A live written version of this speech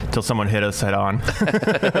till someone hit us head on.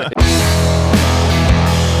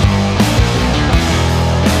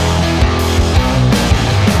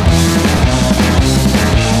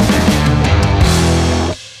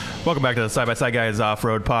 Welcome back to the Side by Side Guys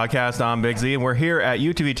Offroad Podcast. I'm Big Z, and we're here at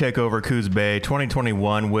UTV Takeover Coos Bay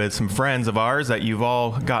 2021 with some friends of ours that you've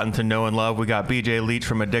all gotten to know and love. We got BJ Leach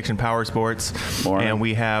from Addiction Powersports, and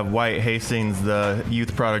we have Wyatt Hastings, the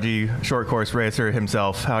youth prodigy short course racer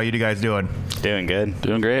himself. How are you guys doing? Doing good.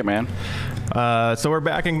 Doing great, man. So we're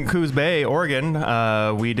back in Coos Bay, Oregon.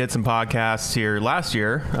 We did some podcasts here last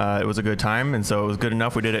year. It was a good time, and so it was good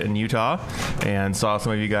enough. We did it in Utah and saw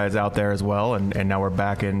some of you guys out there as well, and now we're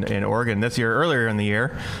back in Oregon this year, earlier in the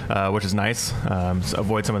year, which is nice. So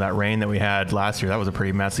avoid some of that rain that we had last year. That was a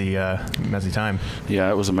pretty messy time.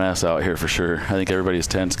 Yeah, it was a mess out here for sure. I think everybody's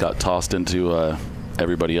tents got tossed into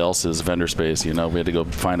everybody else's vendor space. You know, we had to go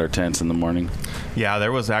find our tents in the morning. Yeah,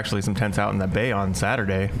 there was actually some tents out in the bay on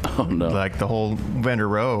Saturday. Oh no! Like the whole vendor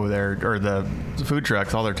row there, or the food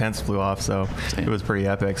trucks, all their tents flew off. So It was pretty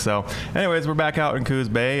epic. So, anyways, we're back out in Coos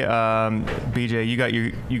Bay. BJ,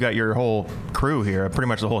 you got your whole crew here. Pretty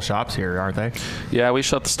much the whole shop's here, aren't they? Yeah, we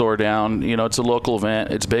shut the store down. You know, it's a local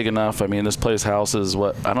event. It's big enough. I mean, this place houses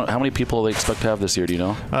how many people they expect to have this year? Do you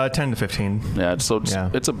know? 10 to 15. Yeah, so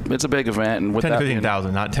it's a big event, and with 10 to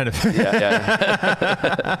 15,000, not 10 to 15.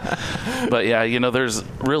 Yeah. But yeah, you know, there's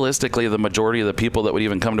realistically the majority of the people that would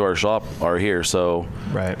even come to our shop are here. So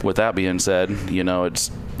right. With that being said, you know, it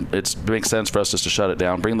makes sense for us just to shut it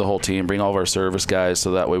down, bring the whole team, bring all of our service guys,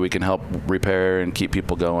 so that way we can help repair and keep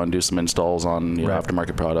people going, do some installs on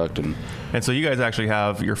aftermarket product. And so you guys actually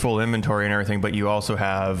have your full inventory and everything, but you also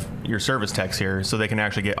have your service techs here, so they can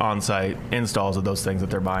actually get on-site installs of those things that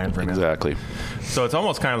they're buying from you. Exactly. So it's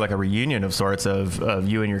almost kind of like a reunion of sorts of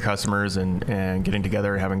you and your customers and getting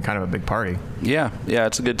together and having kind of a big party. Yeah,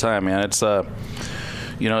 it's a good time, man. It's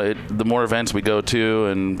you know, the more events we go to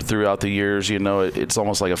and throughout the years, you know, it's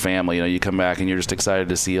almost like a family. You know, you come back and you're just excited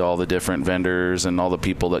to see all the different vendors and all the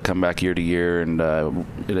people that come back year to year, and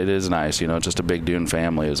it is nice. You know, it's just a big Dune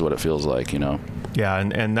family is what it feels like, you know. Yeah,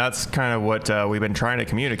 and that's kind of what we've been trying to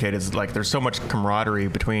communicate is like there's so much camaraderie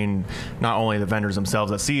between not only the vendors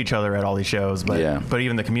themselves that see each other at all these shows, but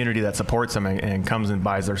even the community that supports them and comes and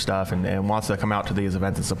buys their stuff and wants to come out to these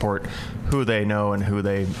events and support who they know and who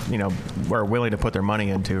they, you know, are willing to put their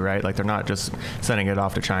money into, right? Like they're not just sending it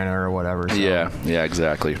off to China or whatever. So. Yeah,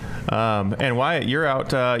 exactly. And Wyatt, you're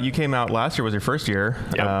out. You came out last year was your first year.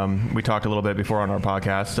 Yep. We talked a little bit before on our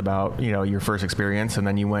podcast about, you know, your first experience, and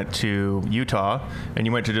then you went to Utah, and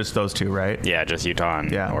you went to just those two, right? Yeah, just Utah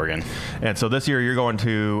and Oregon. And so this year you're going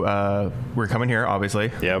to. We're coming here,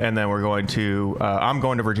 obviously. Yep. And then we're going to. I'm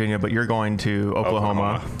going to Virginia, but you're going to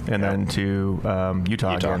Oklahoma. And then to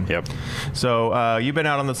Utah again. Yep. So you've been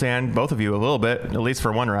out on the sand, both of you, a little bit, at least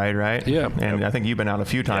for one ride, right? Yeah. And I think you've been out a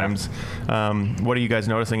few times. Yeah. What are you guys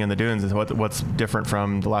noticing in the dunes? Is what's different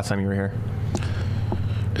from the last time you were here?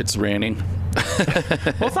 It's raining.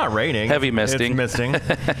 Well, it's not raining. Heavy misting. It's misting.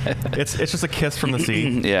 it's just a kiss from the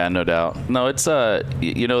sea. Yeah, no doubt. No, it's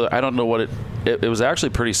you know, I don't know what it was actually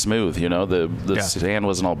pretty smooth. You know, the sand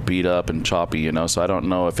wasn't all beat up and choppy. You know, so I don't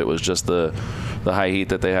know if it was just the high heat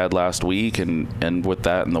that they had last week, and with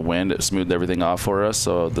that and the wind, it smoothed everything off for us.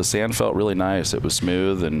 So the sand felt really nice. It was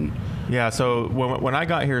smooth and. Yeah. So when I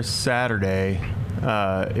got here Saturday.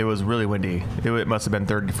 It was really windy. It must have been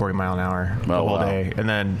 30 to 40 mile an hour the whole day. And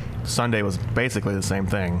then Sunday was basically the same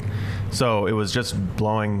thing. So it was just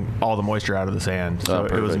blowing all the moisture out of the sand. So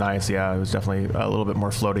it was nice. Yeah, it was definitely a little bit more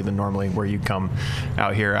floaty than normally where you come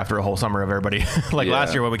out here after a whole summer of everybody.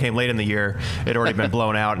 Last year when we came late in the year, it had already been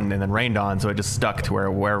blown out and then rained on. So it just stuck to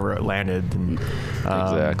wherever it landed. And,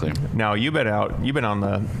 exactly. Now you've been out. You've been on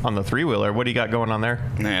the three-wheeler. What do you got going on there?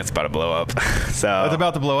 It's about to blow up. So it's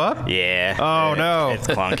about to blow up? Yeah. Oh, no. It's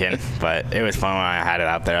clunking, but it was fun when I had it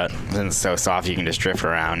out there. It's so soft you can just drift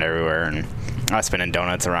around everywhere, and I was spinning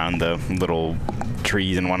donuts around the little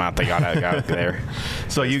trees and whatnot they got out there.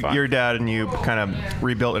 So your dad and you kind of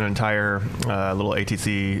rebuilt an entire little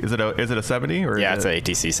ATC. Is it a 70 or? Yeah, it's an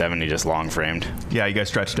ATC 70, just long framed. Yeah, you guys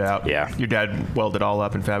stretched it out. Yeah. Your dad welded it all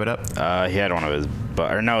up and fab it up. He had one of his,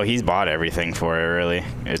 he's bought everything for it. Really,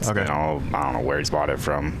 it's been all, I don't know where he's bought it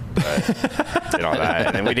from, but did all that.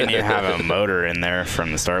 And then we didn't even have a motor in there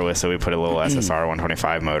from the start with, so we put a little SSR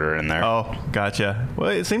 125 motor in there. Oh, gotcha. Well,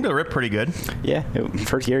 it seemed to rip pretty good. Yeah,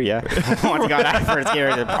 first year, yeah. Once I got after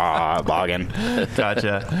bogging.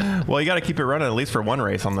 Gotcha. Well, you got to keep it running at least for one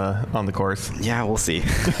race on the course. Yeah, we'll see.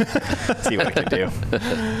 See what it can do.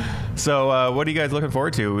 So, what are you guys looking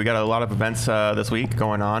forward to? We got a lot of events this week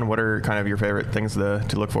going on. What are kind of your favorite things to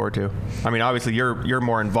look forward to? I mean, obviously you're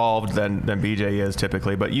more involved than BJ is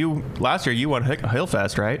typically, but last year you won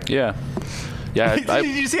Hillfest, right? Yeah. Yeah. Did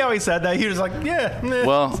you see how he said that? He was like, yeah. Meh.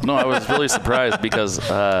 Well, no, I was really surprised because,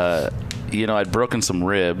 I'd broken some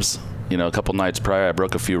ribs. A couple nights prior, I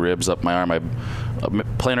broke a few ribs up my arm. I'm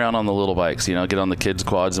playing around on the little bikes, get on the kids'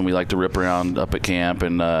 quads, and we like to rip around up at camp.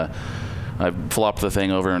 And I flopped the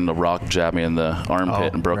thing over, and the rock jabbed me in the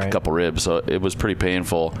armpit and broke a couple ribs. So it was pretty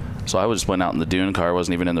painful. So I just went out in the dune car. I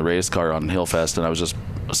wasn't even in the race car on Hillfest, and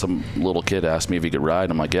some little kid asked me if he could ride.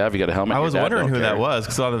 I'm like, yeah, have you got a helmet? I was wondering who that was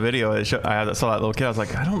because on the video I saw that little kid. I was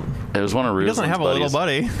like, It was one of Ruslan's He doesn't have a buddies. little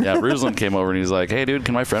buddy. Yeah, Ruslan came over and he's like, hey, dude,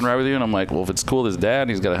 can my friend ride with you? And I'm like, well, if it's cool with his dad,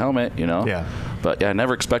 he's got a helmet, Yeah. But yeah, I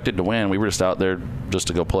never expected to win. We were just out there just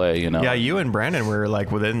to go play, Yeah, you and Brandon were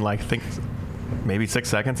like within maybe 6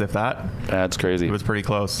 seconds, if that. That's crazy. It was pretty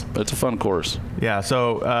close. It's a fun course. Yeah,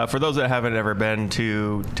 so for those that haven't ever been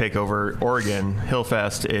to Takeover Oregon,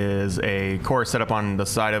 Hillfest is a course set up on the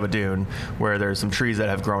side of a dune where there's some trees that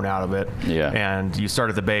have grown out of it. Yeah. And you start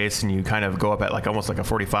at the base and you kind of go up at almost like a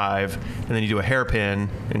 45, and then you do a hairpin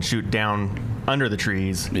and shoot down under the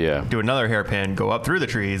trees. Yeah. Do another hairpin, go up through the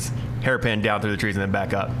trees, hairpin down through the trees, and then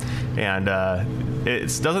back up. And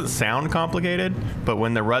it doesn't sound complicated, but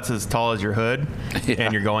when the rut's as tall as your hood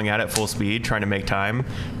and you're going at it full speed trying to make time,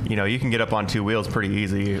 you can get up on two wheels pretty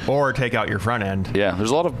easy or take out your front end. Yeah,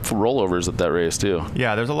 there's a lot of rollovers at that race too.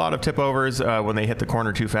 Yeah, there's a lot of tip overs when they hit the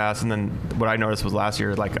corner too fast. And then what I noticed was last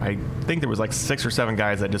year, I think there was 6 or 7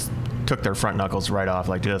 guys that just took their front knuckles right off,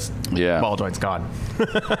 ball joints gone.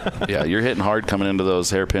 Yeah, you're hitting hard coming into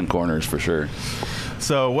those hairpin corners for sure.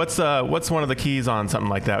 So what's one of the keys on something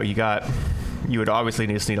like that? You would obviously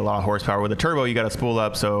just need a lot of horsepower. With a turbo, you got to spool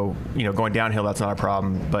up, so going downhill that's not a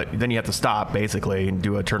problem. But then you have to stop basically and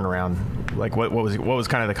do a turnaround. What was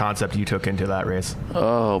kind of the concept you took into that race?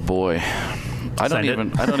 Oh boy, I don't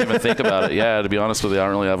even think about it. Yeah, to be honest with you, I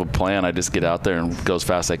don't really have a plan. I just get out there and go as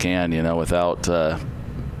fast as I can, without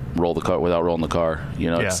rolling the car.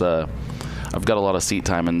 It's I've got a lot of seat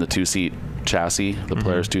time in the 2-seat chassis, the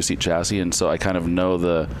Polaris 2-seat chassis, and so I kind of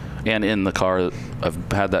know and in the car,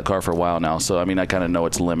 I've had that car for a while now, so I kind of know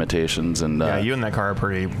its limitations. And you and that car are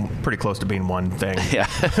pretty close to being one thing. Yeah.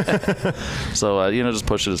 So just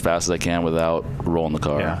push it as fast as I can without rolling the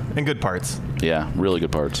car. Yeah, and good parts. Yeah, really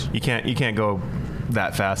good parts. You can't go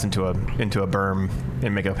that fast into a berm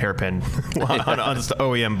and make a hairpin on just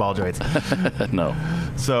OEM ball joints. No.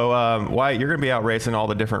 So Wyatt, you're going to be out racing all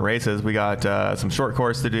the different races. We got some short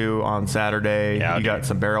course to do on Saturday. Yeah, you got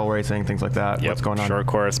some barrel racing, things like that. Yep. What's going on? Short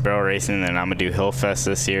course, barrel racing, and I'm going to do Hillfest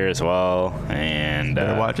this year as well. And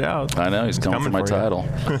better watch out. I know he's coming for my title.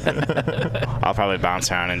 I'll probably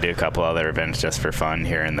bounce around and do a couple other events just for fun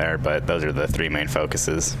here and there, but those are the 3 main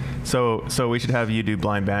focuses. So we should have you do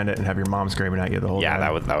Blind Bandit and have your mom screaming at you the whole time.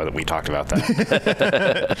 Yeah, we talked about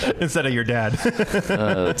that. Instead of your dad.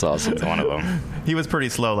 That's awesome. It's one of them. He was pretty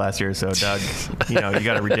slow last year, so Doug, you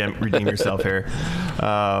got to redeem yourself here.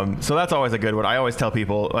 So that's always a good one. I always tell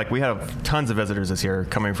people, we have tons of visitors this year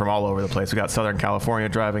coming from all over the place. We got Southern California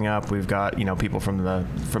driving up. We've got people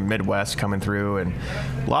from Midwest coming through, and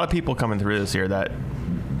a lot of people coming through this year. That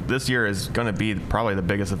this year is going to be probably the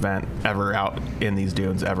biggest event ever out in these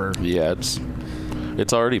dunes ever. Yeah,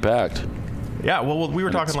 it's already packed. Yeah, well, we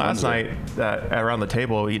were talking last night around the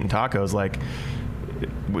table eating tacos.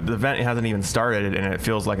 The event hasn't even started, and it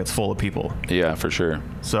feels like it's full of people. Yeah, for sure.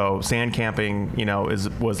 So sand camping,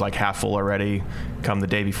 was half full already. Come the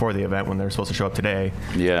day before the event when they're supposed to show up today.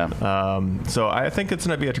 Yeah. So I think it's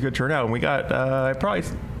going to be a good turnout, and we got probably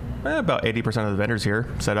about 80% of the vendors here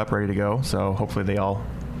set up, ready to go. So hopefully they all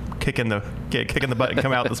kicking the butt and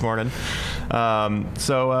come out this morning. Are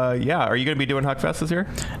you going to be doing Huckfest this year?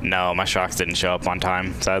 No, my shocks didn't show up on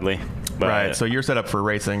time, sadly. But right, so you're set up for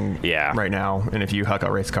racing right now, and if you huck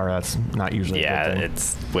a race car, that's not usually a good thing.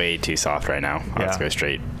 It's way too soft right now. I'll just go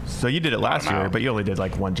straight. So you did it last year, but you only did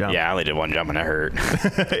one jump. Yeah, I only did one jump and it hurt.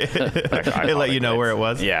 It let you know where it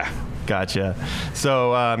was? Yeah. Gotcha.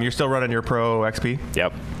 So you're still running your Pro XP?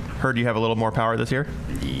 Yep. Heard you have a little more power this year?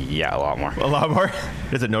 Yeah, a lot more. A lot more?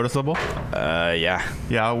 Is it noticeable? Yeah.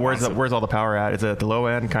 Yeah, where's all the power at? Is it at the low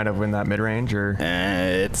end, kind of in that mid-range, or?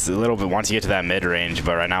 It's a little bit once you get to that mid-range,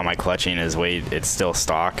 but right now my clutching is it's still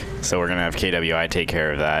stock, so we're going to have KWI take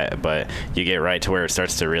care of that, but you get right to where it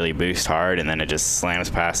starts to really boost hard, and then it just slams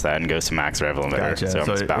past that and goes to max rev limiter. Gotcha.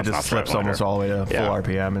 So it just slips almost all the way to full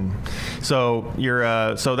RPM. And so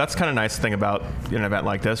so that's kind of nice thing about an event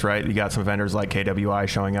like this, right? You got some vendors like KWI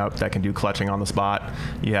showing up that can do clutching on the spot.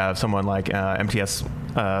 You have someone like MTS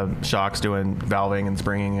Shocks doing valving and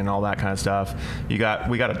springing and all that kind of stuff. We got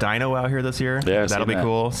a dyno out here this year. Yeah, that'll be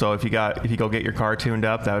cool. So if you go get your car tuned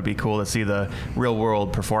up, that would be cool to see the real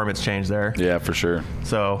world performance change there. Yeah, for sure.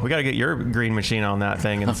 So we got to get your green machine on that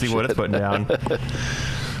thing and see what it's putting down.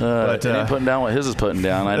 But it ain't putting down what his is putting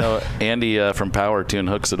down. I know Andy from Power Tune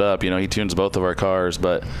hooks it up. He tunes both of our cars,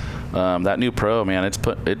 but that new Pro, man, it's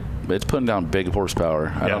putting down big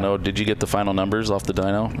horsepower. I don't know. Did you get the final numbers off the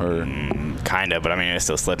dyno? Or kind of, but I mean, it's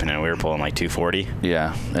still slipping, and we were pulling like 240.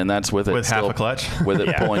 Yeah, and that's with half a clutch. With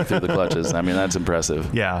it pulling through the clutches. I mean, that's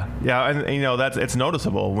impressive. Yeah, and it's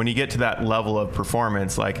noticeable when you get to that level of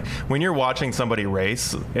performance. Like when you're watching somebody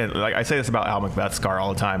race, and like I say this about Al Macbeth's car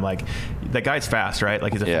all the time. Like that guy's fast, right?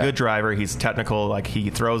 Like he's a good driver. He's technical. Like he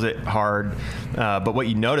throws it hard. But what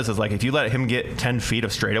you notice is like if you let him get 10 feet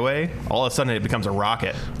of straightaway, all of a sudden it becomes a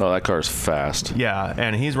rocket. Oh, that car's fast. Yeah,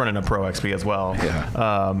 and he's running a Pro XP as well.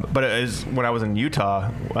 Yeah. But it is, when I was in Utah,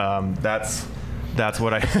 that's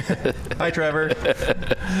what I. Hi, Trevor.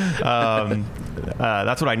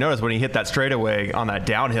 That's what I noticed when he hit that straightaway on that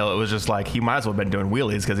downhill. It was just like he might as well have been doing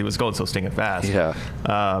wheelies because he was going so stinking fast. Yeah.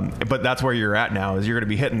 But that's where you're at now. Is you're going to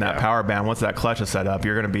be hitting that power band once that clutch is set up.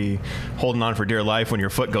 You're going to be holding on for dear life when your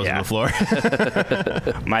foot goes to the floor.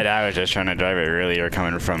 My dad was just trying to drive it earlier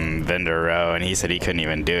coming from Vendor Row, and he said he couldn't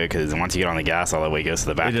even do it because once you get on the gas, all the way goes to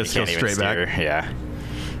the back. It just you goes can't straight even steer. back. Yeah.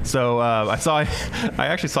 So I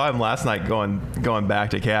actually saw him last night going back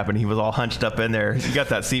to cap, and he was all hunched up in there. He got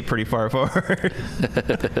that seat pretty far forward.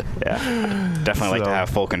 Yeah, definitely like to have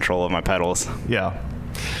full control of my pedals. Yeah.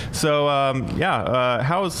 So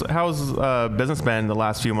how's business been the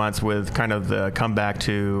last few months with kind of the comeback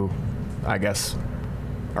to, I guess,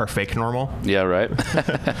 our fake normal? Yeah, right.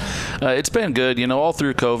 It's been good. All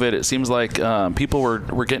through COVID, it seems like people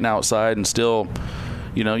were getting outside and still,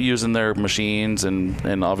 using their machines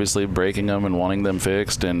and obviously breaking them and wanting them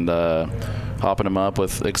fixed and hopping them up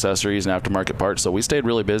with accessories and aftermarket parts. So we stayed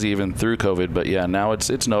really busy even through COVID. But yeah, now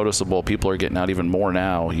it's noticeable. People are getting out even more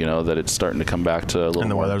now, that it's starting to come back to a little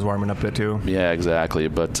and the more. Weather's warming up a bit too. Yeah, exactly.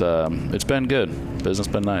 But it's been good. Business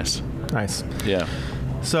been nice. Nice. Yeah.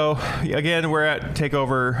 So, again, we're at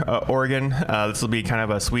Takeover Oregon. This will be kind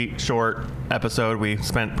of a sweet, short episode. We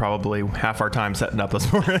spent probably half our time setting up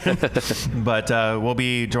this morning. But we'll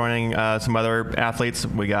be joining some other athletes.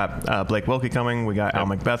 We got Blake Wilkie coming. We got Al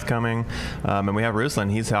Macbeth coming. And we have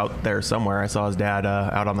Ruslan. He's out there somewhere. I saw his dad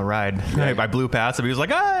out on the ride. Yeah. I blew past him. He was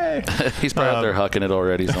like, "Hey!" He's probably out there hucking it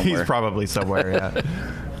already somewhere. He's probably somewhere, yeah.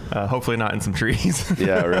 Hopefully not in some trees.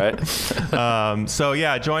 Yeah, right. So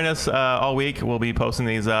yeah, join us all week. We'll be posting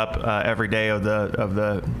these up every day of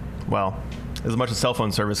the as much as cell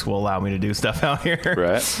phone service will allow me to do stuff out here.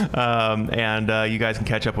 Right. And you guys can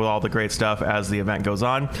catch up with all the great stuff as the event goes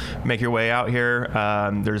on. Make your way out here.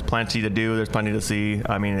 There's plenty to do. There's plenty to see.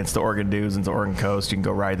 I mean, it's the Oregon Dunes and the Oregon coast. You can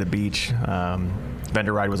go ride the beach.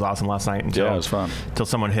 Vendor ride was awesome last night until it was fun. Until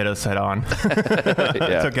someone hit us head on.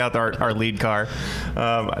 Took out our lead car.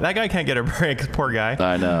 That guy can't get a break. Poor guy.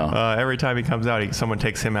 I know. Every time he comes out, someone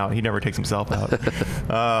takes him out. He never takes himself out.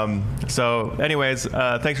 So anyways,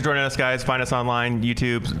 thanks for joining us, guys. Find us online,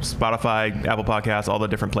 YouTube, Spotify, Apple Podcasts, all the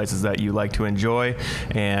different places that you like to enjoy.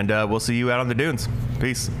 And we'll see you out on the dunes.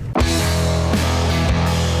 Peace.